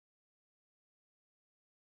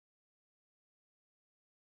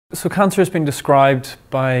So cancer has been described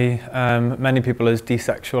by many people as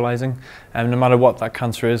desexualizing, no matter what that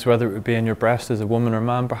cancer is, whether it would be in your breast as a woman or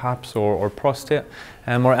man perhaps, or prostate,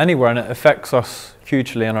 or anywhere, and it affects us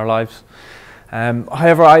hugely in our lives.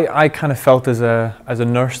 However, I kind of felt as a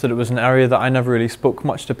nurse that it was an area that I never really spoke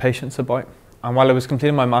much to patients about. And while I was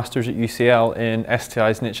completing my master's at UCL in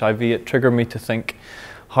STIs and HIV, it triggered me to think,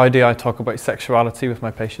 how do I talk about sexuality with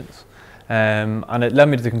my patients? And it led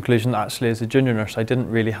me to the conclusion that actually as a junior nurse I didn't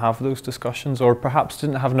really have those discussions, or perhaps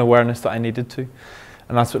didn't have an awareness that I needed to.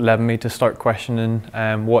 And that's what led me to start questioning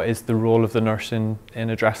what is the role of the nurse in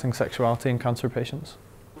addressing sexuality in cancer patients.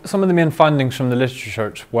 Some of the main findings from the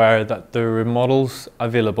literature were that there were models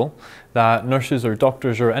available that nurses or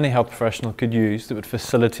doctors or any health professional could use that would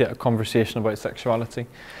facilitate a conversation about sexuality.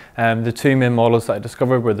 The two main models that I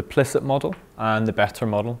discovered were the Plicit model and the Better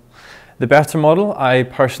model. The Better model I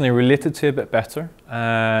personally related to a bit better,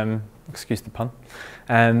 excuse the pun.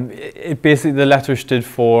 Basically the letter stood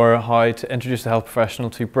for how to introduce the health professional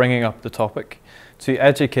to bringing up the topic, to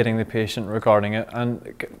educating the patient regarding it,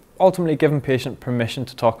 and ultimately giving patient permission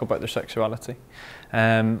to talk about their sexuality.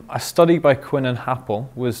 A study by Quinn and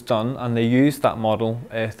Happel was done, and they used that model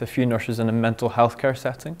with a few nurses in a mental health care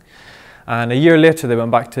setting. And a year later they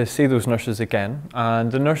went back to see those nurses again,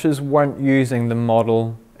 and the nurses weren't using the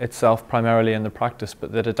model itself primarily in the practice,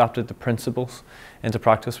 but they'd adapted the principles into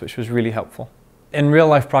practice, which was really helpful. In real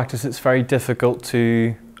life practice, it's very difficult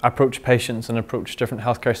to approach patients and approach different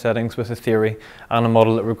healthcare settings with a theory and a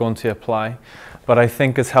model that we're going to apply. But I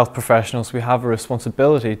think as health professionals we have a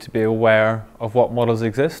responsibility to be aware of what models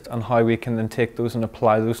exist and how we can then take those and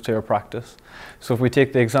apply those to our practice. So if we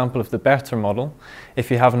take the example of the Better model, if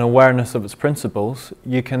you have an awareness of its principles,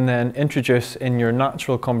 you can then introduce in your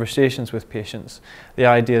natural conversations with patients the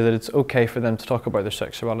idea that it's okay for them to talk about their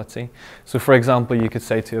sexuality. So for example, you could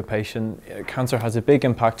say to a patient, cancer has a big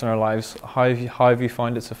impact on our lives, how have you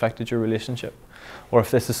found it's affected your relationship? Or if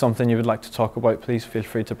this is something you would like to talk about, please feel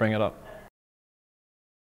free to bring it up.